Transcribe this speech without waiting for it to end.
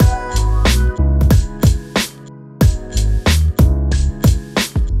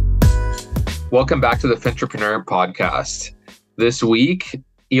Welcome back to the Fintrepreneur podcast. This week,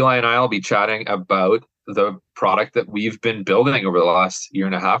 Eli and I will be chatting about the product that we've been building over the last year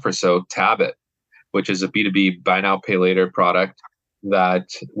and a half or so, Tabit, which is a B2B buy now, pay later product that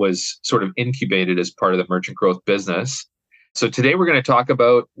was sort of incubated as part of the merchant growth business. So today we're going to talk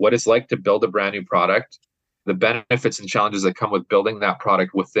about what it's like to build a brand new product, the benefits and challenges that come with building that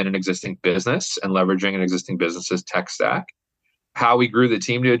product within an existing business and leveraging an existing business's tech stack, how we grew the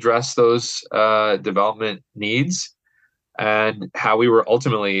team to address those development needs, and how we were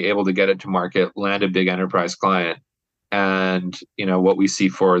ultimately able to get it to market, land a big enterprise client, and what we see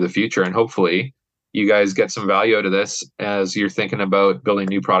for the future. And hopefully you guys get some value out of this as you're thinking about building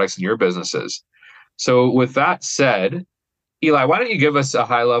new products in your businesses. So with that said, Eli, why don't you give us a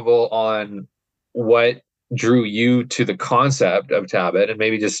high level on what drew you to the concept of Tabit, and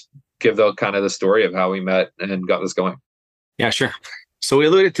maybe just give the story of how we met and got this going. Yeah, sure. So we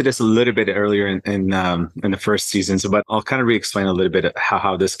alluded to this a little bit earlier in the first season, but I'll kind of re-explain a little bit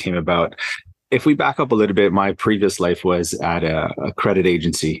how this came about. If we back up a little bit, my previous life was at a credit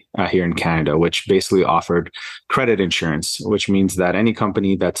agency here in Canada, which basically offered credit insurance, which means that any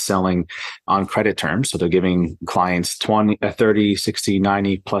company that's selling on credit terms, so they're giving clients 30, 60,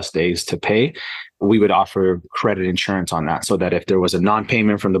 90 plus days to pay, we would offer credit insurance on that so that if there was a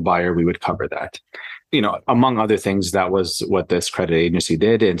non-payment from the buyer, we would cover that. Among other things, that was what this credit agency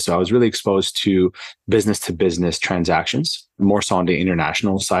did. And so I was really exposed to business transactions, more so on the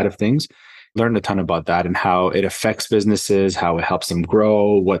international side of things. Learned a ton about that and how it affects businesses, how it helps them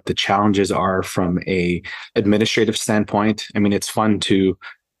grow, what the challenges are from a administrative standpoint. I mean, it's fun to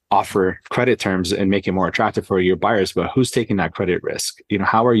offer credit terms and make it more attractive for your buyers, but who's taking that credit risk?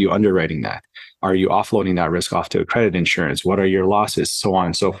 How are you underwriting that? Are you offloading that risk off to a credit insurance? What are your losses? So on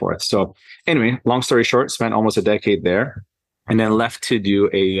and so forth. So anyway, long story short, spent almost a decade there and then left to do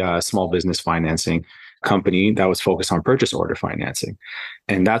a small business financing company that was focused on purchase order financing.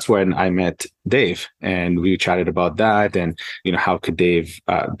 And that's when I met Dave and we chatted about that and, how could Dave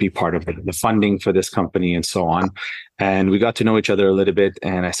be part of the funding for this company and so on. And we got to know each other a little bit.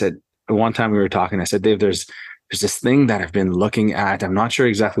 And I said, one time we were talking, I said, Dave, there's this thing that I've been looking at. I'm not sure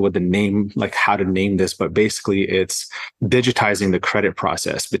exactly what the name, like how to name this, but basically it's digitizing the credit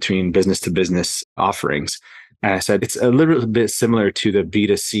process between business to business offerings. And I said, it's a little bit similar to the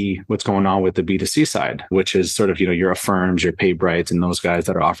B2C, what's going on with the B2C side, which is sort of, your Affirms, your PayBrights, and those guys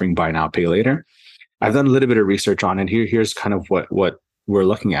that are offering buy now, pay later. I've done a little bit of research on it. Here's kind of what we're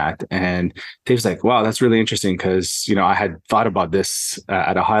looking at. And Dave's like, wow, that's really interesting because, I had thought about this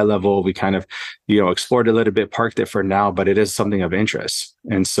at a high level. We kind of, explored a little bit, parked it for now, but it is something of interest.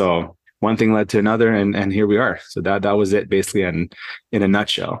 And so one thing led to another and here we are. So that was it basically in a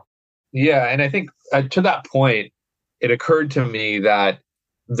nutshell. Yeah. And I think to that point, it occurred to me that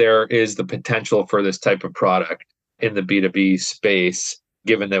there is the potential for this type of product in the B2B space,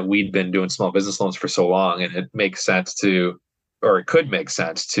 given that we'd been doing small business loans for so long, and it could make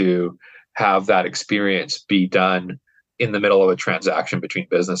sense to have that experience be done in the middle of a transaction between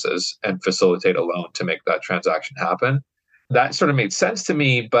businesses and facilitate a loan to make that transaction happen. That sort of made sense to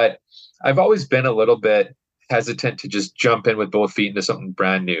me, but I've always been a little bit hesitant to just jump in with both feet into something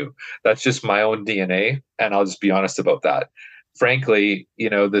brand new. That's just my own DNA, and I'll just be honest about that. Frankly,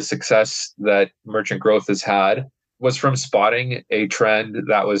 the success that merchant growth has had was from spotting a trend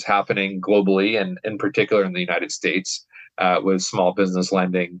that was happening globally, and in particular in the United States, with small business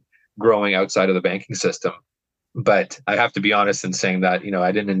lending growing outside of the banking system. But I have to be honest in saying that,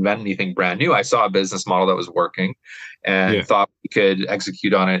 I didn't invent anything brand new. I saw a business model that was working and thought we could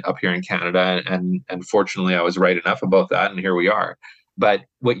execute on it up here in Canada. And fortunately, I was right enough about that. And here we are. But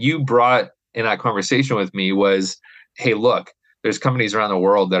what you brought in that conversation with me was, hey, look, there's companies around the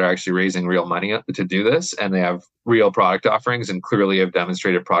world that are actually raising real money to do this. And they have real product offerings and clearly have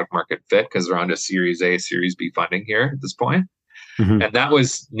demonstrated product market fit because they're on to Series A, Series B funding here at this point. Mm-hmm. And that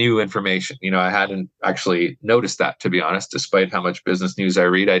was new information. I hadn't actually noticed that, to be honest, despite how much business news I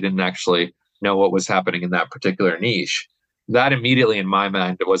read. I didn't actually know what was happening in that particular niche. That immediately in my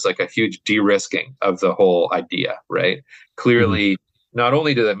mind was like a huge de-risking of the whole idea, right? Clearly, not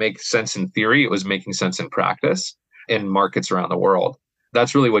only did it make sense in theory, it was making sense in practice in markets around the world.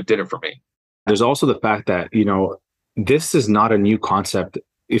 That's really what did it for me. There's also the fact that, this is not a new concept.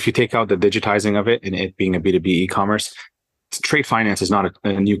 If you take out the digitizing of it and it being a B2B e-commerce, trade finance is not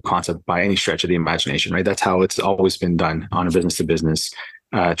a new concept by any stretch of the imagination, right? That's how it's always been done on a business to business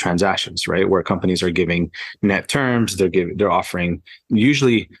transactions, right? Where companies are giving net terms, they're offering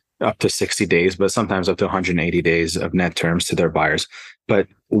usually up to 60 days, but sometimes up to 180 days of net terms to their buyers. But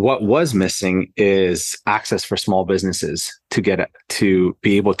what was missing is access for small businesses to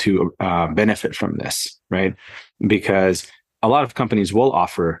be able to benefit from this, right? Because a lot of companies will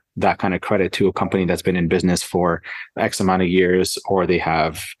offer that kind of credit to a company that's been in business for X amount of years, or they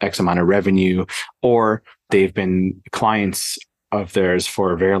have X amount of revenue, or they've been clients of theirs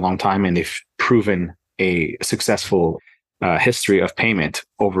for a very long time and they've proven a successful history of payment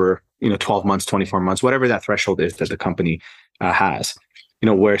over 12 months, 24 months, whatever that threshold is that the company has.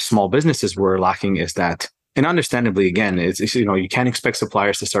 Where small businesses were lacking is that, and understandably, again, it's you can't expect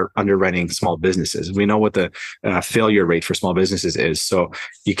suppliers to start underwriting small businesses. We know what the failure rate for small businesses is, so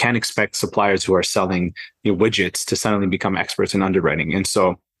you can't expect suppliers who are selling widgets to suddenly become experts in underwriting. And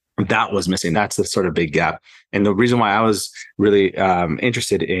so that was missing. That's the sort of big gap. And the reason why I was really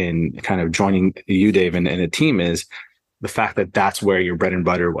interested in kind of joining you, Dave, and the team is the fact that that's where your bread and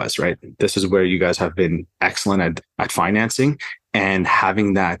butter was, right? This is where you guys have been excellent at financing, and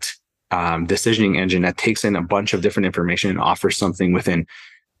having that decisioning engine that takes in a bunch of different information and offers something within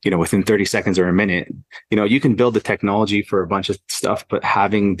 30 seconds or a minute. You can build the technology for a bunch of stuff, but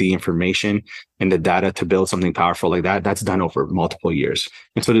having the information and the data to build something powerful like that, that's done over multiple years.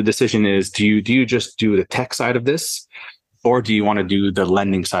 And so the decision is, do you just do the tech side of this, or do you want to do the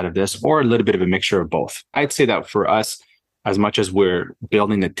lending side of this, or a little bit of a mixture of both? I'd say that for us, as much as we're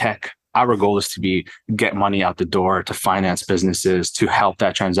building the tech, our goal is to get money out the door to finance businesses, to help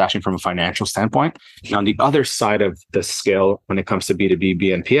that transaction from a financial standpoint. And on the other side of the scale, when it comes to B2B,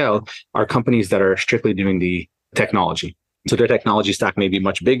 BNPL, are companies that are strictly doing the technology. So their technology stack may be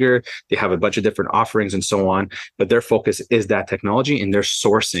much bigger. They have a bunch of different offerings and so on, but their focus is that technology, and they're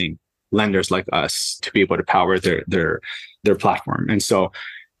sourcing lenders like us to be able to power their platform. And so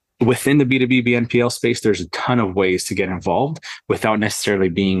within the B2B BNPL space, there's a ton of ways to get involved without necessarily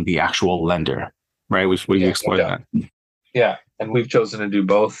being the actual lender, right? We've explored that. Yeah. And we've chosen to do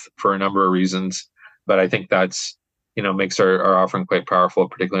both for a number of reasons. But I think that's, makes our offering quite powerful,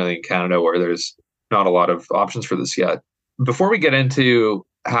 particularly in Canada, where there's not a lot of options for this yet. Before we get into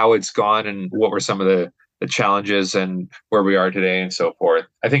how it's gone and what were some of the challenges and where we are today and so forth,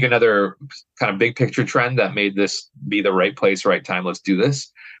 I think another kind of big picture trend that made this be the right place, right time, let's do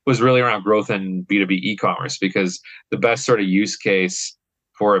this, was really around growth in B2B e-commerce, because the best sort of use case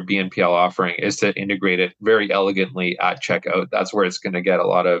for a BNPL offering is to integrate it very elegantly at checkout. That's where it's going to get a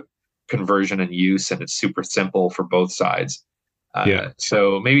lot of conversion and use, and it's super simple for both sides.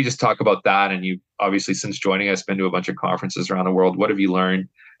 So maybe just talk about that. And you obviously, since joining us, been to a bunch of conferences around the world. What have you learned,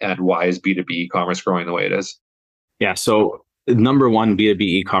 and why is B2B e-commerce growing the way it is? Yeah. So number one, B2B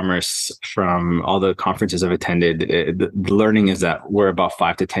e-commerce, from all the conferences I've attended, the learning is that we're about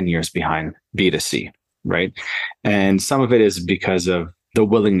 5 to 10 years behind B2C, right? And some of it is because of the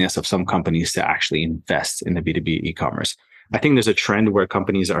willingness of some companies to actually invest in the B2B e-commerce. I think there's a trend where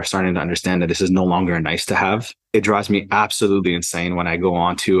companies are starting to understand that this is no longer a nice to have. It drives me absolutely insane when I go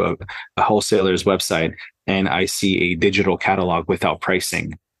onto a wholesaler's website and I see a digital catalog without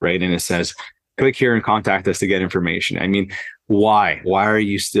pricing, right? And it says, click here and contact us to get information. I mean, why? Why are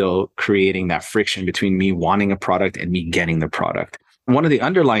you still creating that friction between me wanting a product and me getting the product? One of the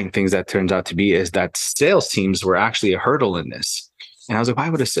underlying things that turns out to be is that sales teams were actually a hurdle in this. And I was like, why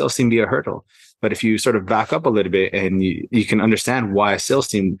would a sales team be a hurdle? But if you sort of back up a little bit, and you can understand why a sales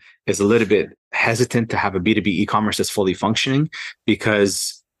team is a little bit hesitant to have a B2B e-commerce that's fully functioning,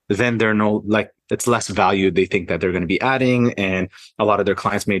 because then it's less value they think that they're going to be adding. And a lot of their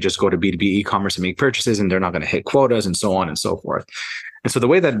clients may just go to B2B e-commerce and make purchases, and they're not going to hit quotas and so on and so forth. And so the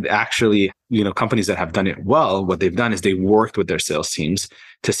way that actually, companies that have done it well, what they've done is they worked with their sales teams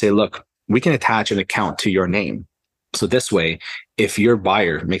to say, look, we can attach an account to your name. So this way, if your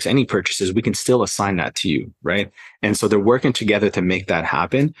buyer makes any purchases, we can still assign that to you, right? And so they're working together to make that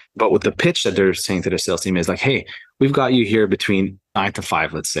happen. But with the pitch that they're saying to the sales team is like, hey, we've got you here between 9 to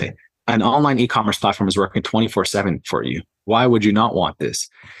 5, let's say. An online e-commerce platform is working 24/7 for you. Why would you not want this?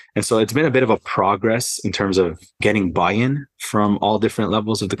 And so it's been a bit of a progress in terms of getting buy-in from all different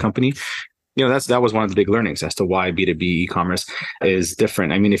levels of the company. That was one of the big learnings as to why B2B e-commerce is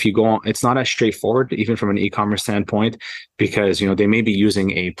different. I mean, if you go on, it's not as straightforward, even from an e-commerce standpoint, because, they may be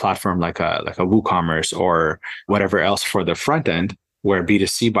using a platform like a WooCommerce or whatever else for the front end, where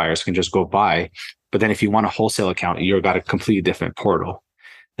B2C buyers can just go buy. But then if you want a wholesale account, you've got a completely different portal.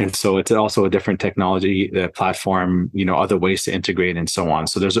 And so it's also a different technology, the platform, other ways to integrate and so on.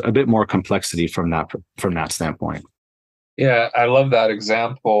 So there's a bit more complexity from that standpoint. Yeah, I love that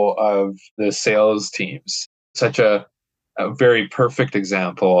example of the sales teams. Such a very perfect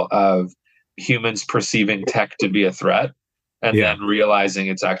example of humans perceiving tech to be a threat, and then realizing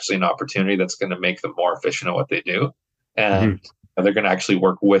it's actually an opportunity that's going to make them more efficient at what they do. And they're going to actually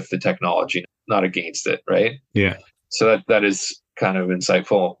work with the technology, not against it, right? Yeah. So that is kind of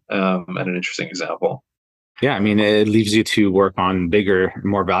insightful, and an interesting example. Yeah, I mean, it leaves you to work on bigger,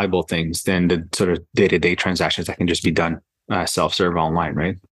 more valuable things than the sort of day-to-day transactions that can just be done self-serve online,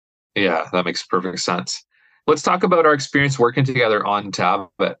 right? Yeah, that makes perfect sense. Let's talk about our experience working together on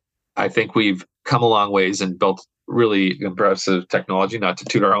Tabit. I think we've come a long ways and built really impressive technology, not to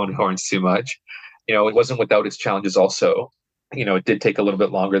toot our own horns too much. It wasn't without its challenges also. It did take a little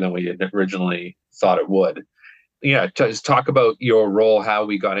bit longer than we had originally thought it would. Yeah, just talk about your role, how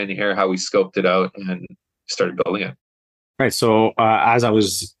we got in here, how we scoped it out and started building it. Right. So as I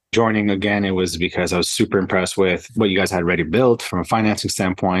was joining again, it was because I was super impressed with what you guys had already built from a financing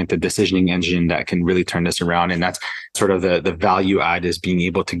standpoint, the decisioning engine that can really turn this around. And that's sort of the value add is being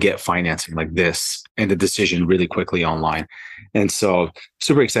able to get financing like this and the decision really quickly online. And so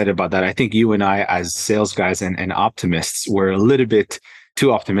super excited about that. I think you and I, as sales guys and optimists, were a little bit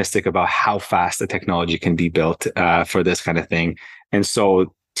too optimistic about how fast the technology can be built for this kind of thing. And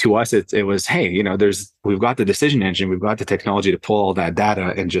so to us, it was, hey, we've got the decision engine, we've got the technology to pull all that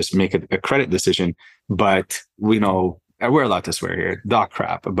data and just make a credit decision. But we know we're allowed to swear here, dog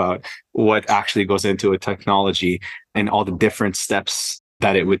crap about what actually goes into a technology and all the different steps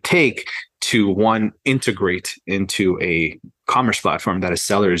that it would take to integrate into a commerce platform that a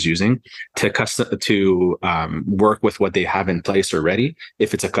seller is using to work with what they have in place already.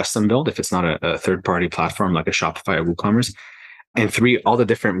 If it's a custom build, if it's not a third party platform like a Shopify or WooCommerce. And three, all the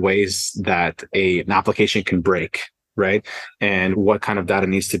different ways that an application can break, right? And what kind of data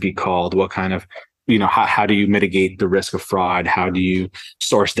needs to be called, what kind of, how do you mitigate the risk of fraud? How do you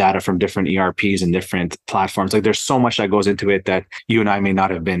source data from different ERPs and different platforms? Like there's so much that goes into it that you and I may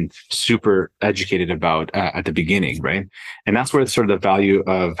not have been super educated about at the beginning, right? And that's where sort of the value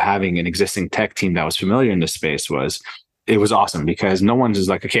of having an existing tech team that was familiar in this space was. It was awesome because no one's just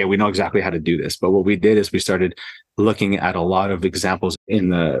like, okay, we know exactly how to do this. But what we did is we started looking at a lot of examples in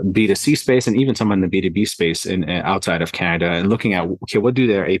the B2C space and even some in the B2B space outside of Canada and looking at, okay, what do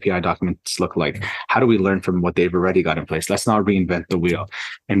their API documents look like? How do we learn from what they've already got in place? Let's not reinvent the wheel.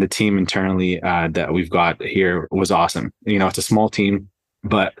 And the team internally that we've got here was awesome. It's a small team,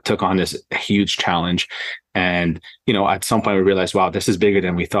 but took on this huge challenge. And, at some point we realized, wow, this is bigger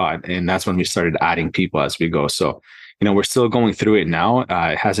than we thought. And that's when we started adding people as we go. So we're still going through it now.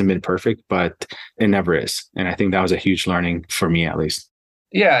 It hasn't been perfect, but it never is. And I think that was a huge learning for me, at least.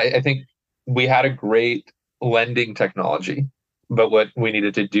 Yeah, I think we had a great lending technology, but what we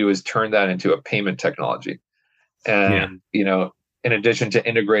needed to do is turn that into a payment technology. And, in addition to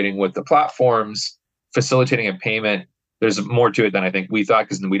integrating with the platforms, facilitating a payment, there's more to it than I think we thought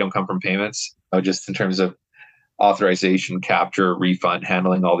because we don't come from payments, just in terms of authorization, capture, refund,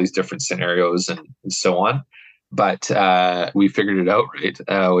 handling all these different scenarios and so on. But we figured it out,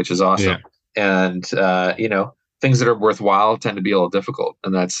 right? Which is awesome. Yeah. And, things that are worthwhile tend to be a little difficult.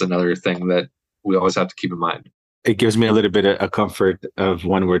 And that's another thing that we always have to keep in mind. It gives me a little bit of comfort of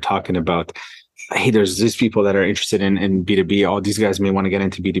when we're talking about, hey, there's these people that are interested in B2B. All these guys may want to get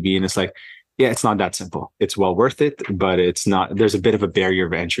into B2B. And it's like, yeah, it's not that simple. It's well worth it, but it's not, there's a bit of a barrier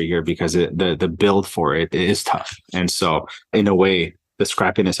of entry here because the build for it is tough. And so in a way, the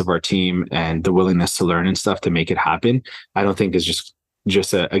scrappiness of our team and the willingness to learn and stuff to make it happen, I don't think is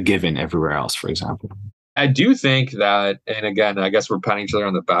just a given everywhere else, for example. I do think that, and again, I guess we're patting each other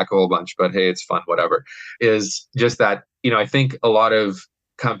on the back a whole bunch, but hey, it's fun, whatever, is just that, I think a lot of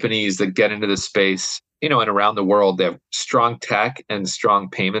companies that get into this space, and around the world, they have strong tech and strong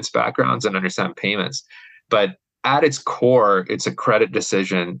payments backgrounds and understand payments. But at its core, it's a credit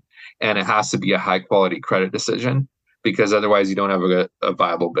decision, and it has to be a high quality credit decision because otherwise you don't have a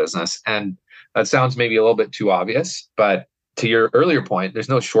viable business. And that sounds maybe a little bit too obvious, but to your earlier point, there's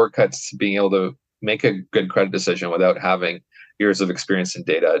no shortcuts to being able to make a good credit decision without having years of experience and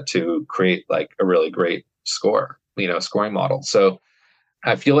data to create like a really great scoring model. So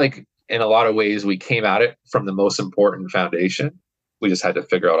I feel like in a lot of ways, we came at it from the most important foundation. We just had to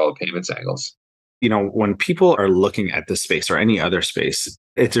figure out all the payments angles. When people are looking at this space or any other space,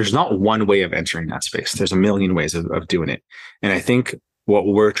 there's not one way of entering that space. There's a million ways of doing it. And I think what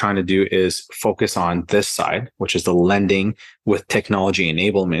we're trying to do is focus on this side, which is the lending with technology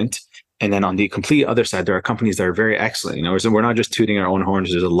enablement. And then on the complete other side, there are companies that are very excellent. We're not just tooting our own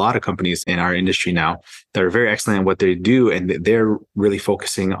horns. There's a lot of companies in our industry now that are very excellent at what they do. And they're really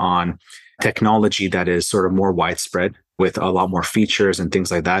focusing on technology that is sort of more widespread with a lot more features and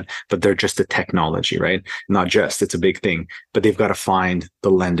things like that. But they're just a technology, right? Not just, it's a big thing, but they've got to find the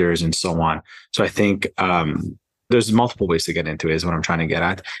lenders and so on. So I think there's multiple ways to get into it is what I'm trying to get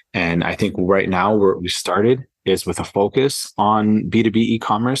at. And I think right now we started is with a focus on B2B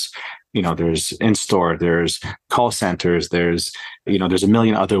e-commerce. There's in-store, there's call centers, there's a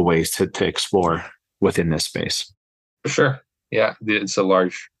million other ways to explore within this space. For sure. Yeah, it's a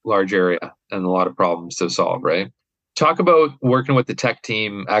large area and a lot of problems to solve, right? Talk about working with the tech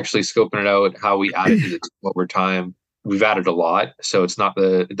team, actually scoping it out, how we added to the team over time. We've added a lot, so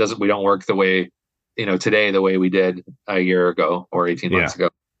we don't work the way, today the way we did a year ago or 18 months ago.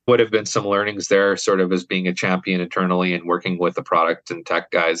 What have been some learnings there, sort of as being a champion internally and working with the product and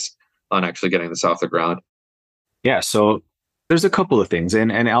tech guys on actually getting this off the ground? Yeah, so there's a couple of things,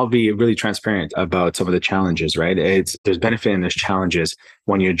 and I'll be really transparent about some of the challenges, right? There's benefit and there's challenges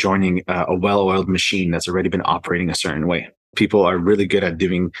when you're joining a well-oiled machine that's already been operating a certain way. People are really good at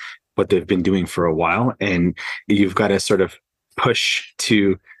doing what they've been doing for a while, and you've got to sort of push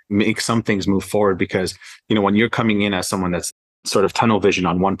to make some things move forward because, when you're coming in as someone that's sort of tunnel vision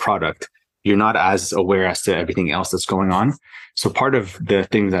on one product, you're not as aware as to everything else that's going on. So part of the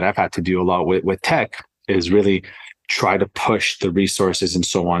things that I've had to do a lot with tech is really try to push the resources and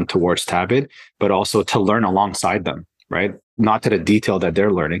so on towards Tabit, but also to learn alongside them, right? Not to the detail that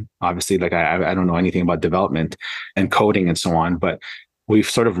they're learning. Obviously, like I don't know anything about development and coding and so on, but we've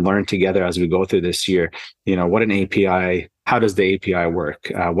sort of learned together as we go through this year, what an API, how does the API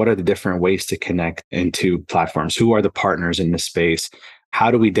work? What are the different ways to connect into platforms? Who are the partners in this space? How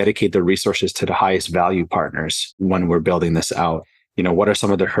do we dedicate the resources to the highest value partners when we're building this out? What are some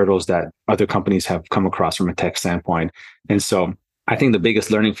of the hurdles that other companies have come across from a tech standpoint? And so I think the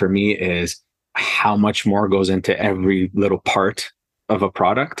biggest learning for me is how much more goes into every little part of a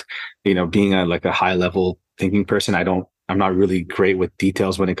product. Being a high level thinking person, I'm not really great with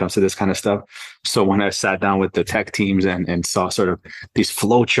details when it comes to this kind of stuff. So when I sat down with the tech teams and saw sort of these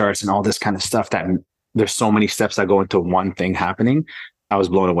flow charts and all this kind of stuff, that there's so many steps that go into one thing happening, I was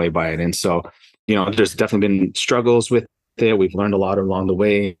blown away by it. And so, there's definitely been struggles with it. We've learned a lot along the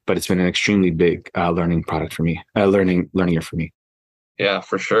way, but it's been an extremely big learning product for me, learning year for me. Yeah,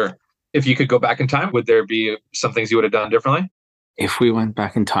 for sure. If you could go back in time, would there be some things you would have done differently? If we went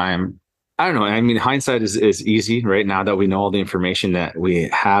back in time, I don't know. I mean, hindsight is easy right now that we know all the information that we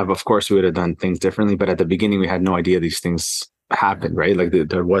have. Of course, we would have done things differently, but at the beginning, we had no idea these things happened, right? Like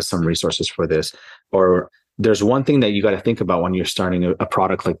there was some resources for this. Or there's one thing that you got to think about when you're starting a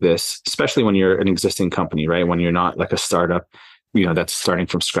product like this, especially when you're an existing company, right? When you're not like a startup, that's starting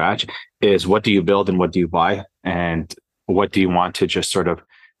from scratch, is what do you build and what do you buy? And what do you want to just sort of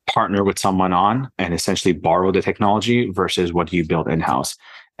partner with someone on and essentially borrow the technology versus what do you build in-house?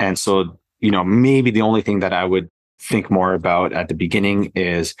 And so, maybe the only thing that I would think more about at the beginning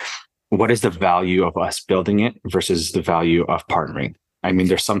is what is the value of us building it versus the value of partnering? I mean,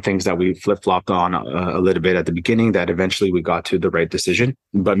 there's some things that we flip-flopped on a little bit at the beginning that eventually we got to the right decision,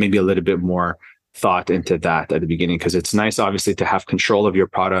 but maybe a little bit more thought into that at the beginning, because it's nice, obviously, to have control of your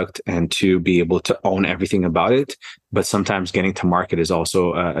product and to be able to own everything about it. But sometimes getting to market is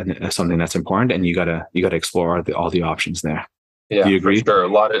also something that's important, and you gotta explore all the options there. Yeah, do you agree? For sure. A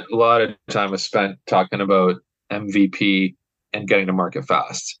lot of time is spent talking about MVP and getting to market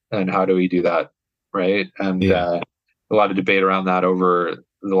fast, and how do we do that, right? And a lot of debate around that over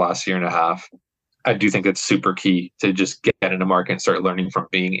the last year and a half. I do think it's super key to just get into market and start learning from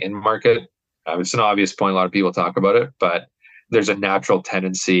being in market. It's an obvious point. A lot of people talk about it, but there's a natural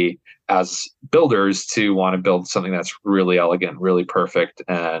tendency as builders to want to build something that's really elegant, really perfect.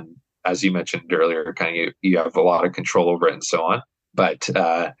 And as you mentioned earlier, you have a lot of control over it and so on. But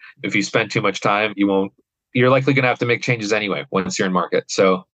if you spend too much time, you're likely going to have to make changes anyway once you're in market.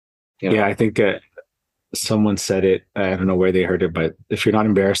 So, Yeah, I think someone said it. I don't know where they heard it, but if you're not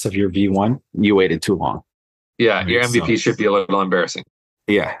embarrassed of your V1, you waited too long. Yeah, right? Your MVP should be a little embarrassing.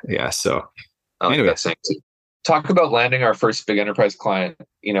 Yeah. So anyway, talk about landing our first big enterprise client.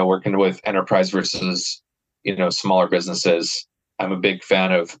 Working with enterprise versus smaller businesses. I'm a big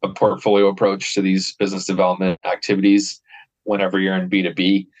fan of a portfolio approach to these business development activities. Whenever you're in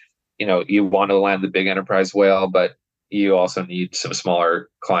B2B, you want to land the big enterprise whale, but you also need some smaller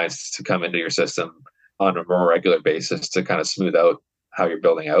clients to come into your system on a more regular basis to kind of smooth out how you're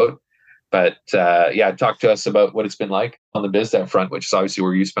building out. But talk to us about what it's been like on the biz dev front, which is obviously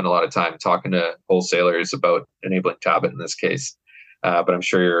where you spend a lot of time talking to wholesalers about enabling Tabit in this case. But I'm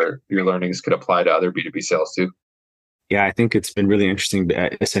sure your learnings could apply to other B2B sales too. Yeah, I think it's been really interesting,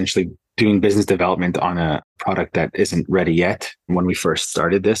 essentially doing business development on a product that isn't ready yet. When we first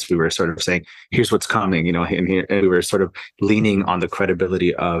started this, we were sort of saying, here's what's coming, and we were sort of leaning on the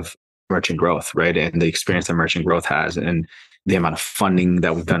credibility of merchant growth, right? And the experience that merchant growth has and the amount of funding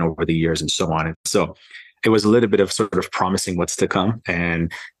that we've done over the years and so on. And so it was a little bit of sort of promising what's to come.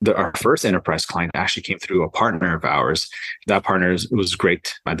 And our first enterprise client actually came through a partner of ours. That partner was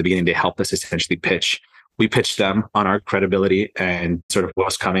great. At the beginning, they helped us essentially pitch. We pitched them on our credibility and sort of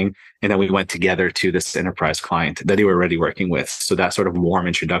what's coming. And then we went together to this enterprise client that they were already working with. So that sort of warm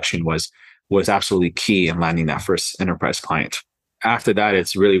introduction was absolutely key in landing that first enterprise client. After that,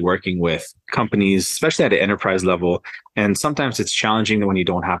 it's really working with companies, especially at the enterprise level. And sometimes it's challenging when you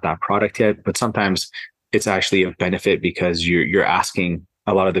don't have that product yet, but sometimes it's actually a benefit because you're asking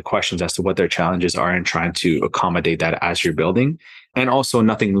a lot of the questions as to what their challenges are and trying to accommodate that as you're building. And also,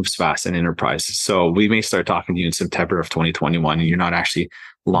 nothing moves fast in enterprise. So we may start talking to you in September of 2021, and you're not actually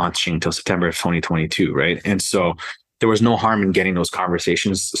launching until September of 2022, right? And so there was no harm in getting those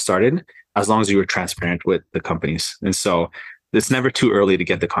conversations started as long as you were transparent with the companies. And so it's never too early to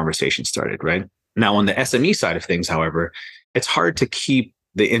get the conversation started, right? Now, on the SME side of things, however, it's hard to keep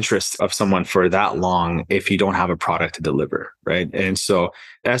the interest of someone for that long if you don't have a product to deliver, right? And so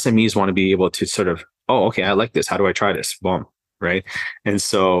SMEs want to be able to sort of, oh, okay, I like this. How do I try this? Boom, right? And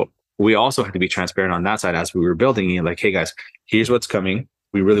so we also had to be transparent on that side as we were building it. Like, hey guys, here's what's coming.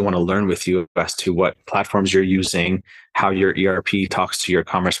 We really want to learn with you as to what platforms you're using, how your ERP talks to your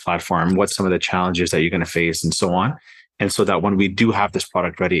commerce platform, what some of the challenges that you're going to face, and so on. And so that when we do have this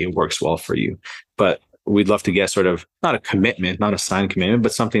product ready, it works well for you. But we'd love to get sort of not a commitment, not a signed commitment,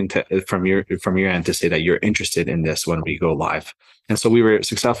 but something from your end to say that you're interested in this when we go live. And so we were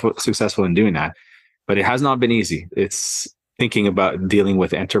successful in doing that, but it has not been easy. It's thinking about dealing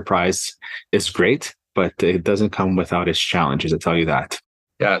with enterprise is great, but it doesn't come without its challenges. I tell you that.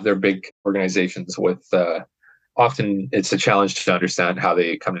 Yeah, they're big organizations with often it's a challenge to understand how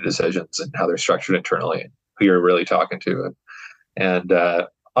they come to decisions and how they're structured internally, and who you're really talking to, and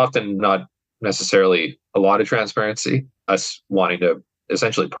often not necessarily a lot of transparency, us wanting to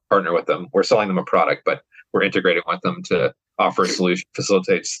essentially partner with them. We're selling them a product, but we're integrating with them to offer a solution,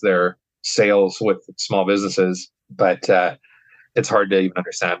 facilitates their sales with small businesses. But it's hard to even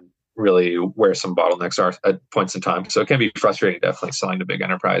understand really where some bottlenecks are at points in time. So it can be frustrating, definitely, selling to big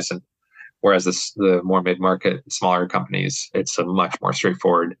enterprise. And whereas the more mid-market, smaller companies, it's a much more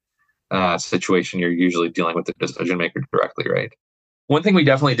straightforward situation. You're usually dealing with the decision maker directly, right? One thing we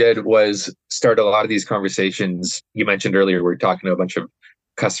definitely did was start a lot of these conversations. You mentioned earlier, we were talking to a bunch of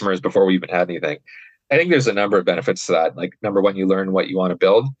customers before we even had anything. I think there's a number of benefits to that. Like, number one, you learn what you want to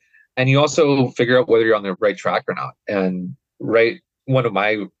build, and you also figure out whether you're on the right track or not. And one of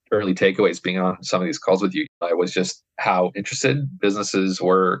my early takeaways being on some of these calls with you, I was just how interested businesses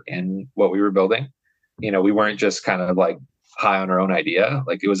were in what we were building. We weren't just kind of like high on our own idea,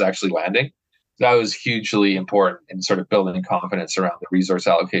 like it was actually landing. That was hugely important in sort of building confidence around the resource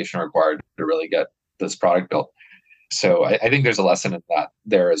allocation required to really get this product built. So I think there's a lesson in that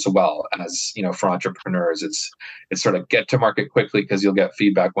there as well. As for entrepreneurs, it's sort of get to market quickly because you'll get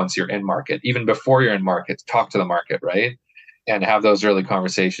feedback once you're in market. Even before you're in market, talk to the market, right? And have those early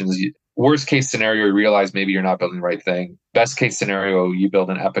conversations. Worst case scenario, you realize maybe you're not building the right thing. Best case scenario, you build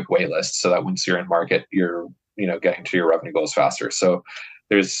an epic wait list so that once you're in market, you're getting to your revenue goals faster. So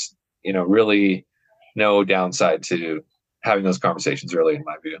there's really no downside to having those conversations early, in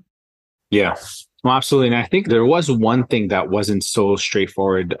my view. Yeah, well, absolutely. And I think there was one thing that wasn't so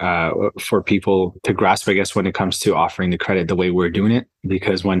straightforward for people to grasp, I guess, when it comes to offering the credit the way we're doing it.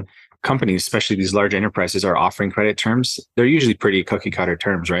 Because when companies, especially these large enterprises, are offering credit terms, they're usually pretty cookie cutter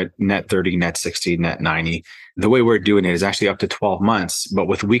terms, right? Net 30, net 60, net 90. The way we're doing it is actually up to 12 months, but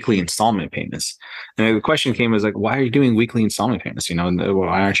with weekly installment payments. And the question came was like, why are you doing weekly installment payments?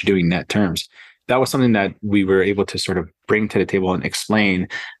 Why aren't you doing net terms? That was something that we were able to sort of bring to the table and explain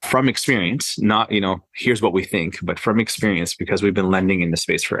from experience, not, here's what we think, but from experience, because we've been lending in the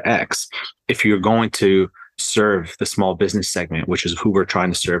space for X. If you're going to serve the small business segment, which is who we're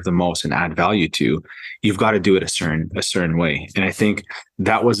trying to serve the most and add value to, you've got to do it a certain way. And I think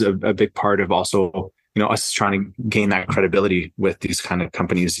that was a big part of also, us trying to gain that credibility with these kind of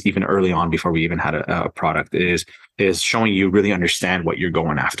companies, even early on before we even had a product, is showing you really understand what you're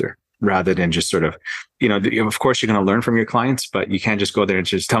going after, rather than just sort of, of course, you're going to learn from your clients, but you can't just go there and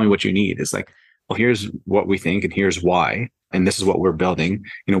just tell me what you need. It's like, well, here's what we think and here's why, and this is what we're building.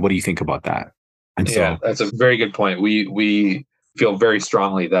 What do you think about that? And yeah, that's a very good point. We feel very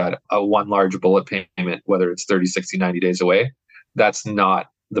strongly that a one large bullet payment, whether it's 30, 60, 90 days away, that's not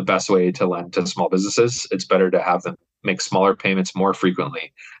the best way to lend to small businesses. It's better to have them make smaller payments more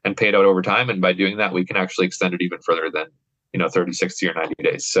frequently and pay it out over time. And by doing that, we can actually extend it even further than 30, 60, or 90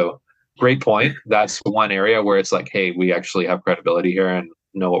 days. So great point. That's one area where it's like, hey, we actually have credibility here and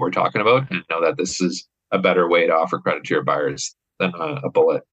know what we're talking about, and know that this is a better way to offer credit to your buyers than a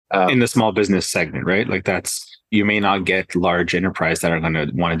bullet. In the small business segment, right? Like you may not get large enterprise that are going to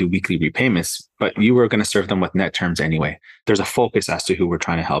want to do weekly repayments, but you are going to serve them with net terms anyway. There's a focus as to who we're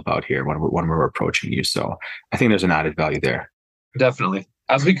trying to help out here when we're approaching you. So I think there's an added value there. Definitely.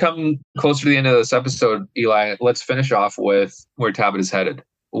 As we come closer to the end of this episode, Eli, let's finish off with where Tabit is headed.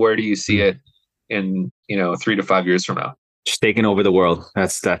 Where do you see it in 3 to 5 years from now? Just taking over the world.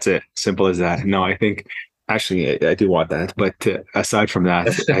 That's it. Simple as that. No, I think actually I do want that. But aside from that,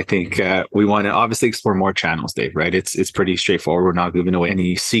 I think we want to obviously explore more channels, Dave, right? It's pretty straightforward. We're not giving away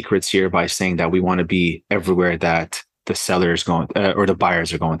any secrets here by saying that we want to be everywhere that the sellers going or the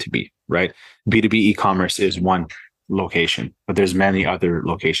buyers are going to be, right? B2B e-commerce is one location, but there's many other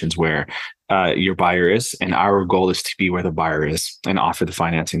locations where your buyer is, and our goal is to be where the buyer is and offer the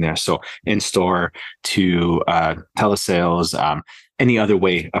financing there. So in store to telesales, any other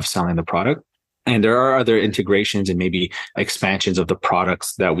way of selling the product. And there are other integrations and maybe expansions of the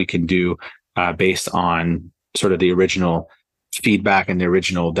products that we can do based on sort of the original feedback and the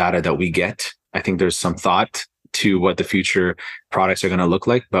original data that we get. I think there's some thought to what the future products are going to look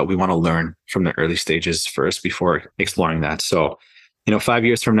like, but we want to learn from the early stages first before exploring that. So, 5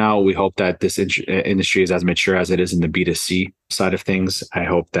 years from now, we hope that this industry is as mature as it is in the B2C side of things. I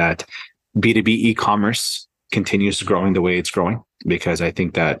hope that B2B e-commerce continues growing the way it's growing, because I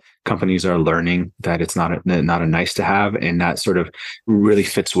think that companies are learning that it's not a nice to have, and that sort of really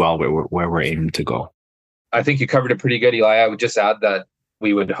fits well where we're aiming to go. I think you covered it pretty good, Eli. I would just add that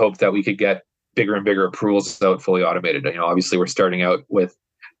we would hope that we could get bigger and bigger approvals out fully automated. Obviously we're starting out with,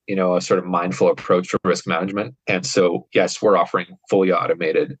 a sort of mindful approach to risk management. And so, yes, we're offering fully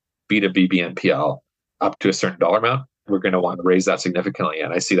automated B2B BNPL up to a certain dollar amount. We're going to want to raise that significantly.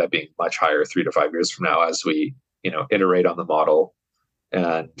 And I see that being much higher 3 to 5 years from now as we, iterate on the model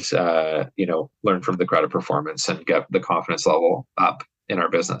and, learn from the credit performance and get the confidence level up in our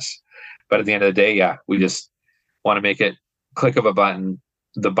business. But at the end of the day, we just want to make it click of a button.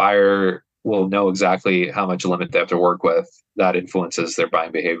 The buyer will know exactly how much limit they have to work with. That influences their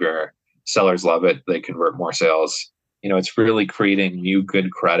buying behavior. Sellers love it. They convert more sales. It's really creating new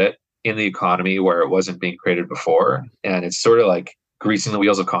good credit in the economy where it wasn't being created before. And it's sort of like greasing the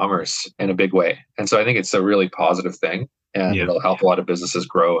wheels of commerce in a big way. And so I think it's a really positive thing, and it'll help a lot of businesses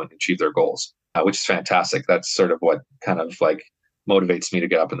grow and achieve their goals, which is fantastic. That's sort of what kind of like motivates me to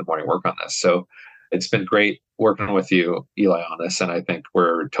get up in the morning, work on this. So it's been great working with you, Eli, on this. And I think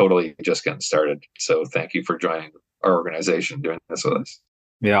we're totally just getting started. So thank you for joining our organization, doing this with us.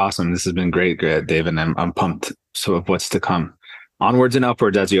 Yeah, awesome. This has been great, Dave. And I'm pumped. So of what's to come. Onwards and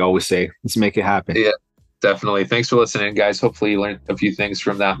upwards, as you always say. Let's make it happen. Yeah, definitely. Thanks for listening, guys. Hopefully you learned a few things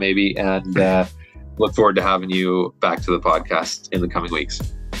from that maybe. And look forward to having you back to the podcast in the coming weeks.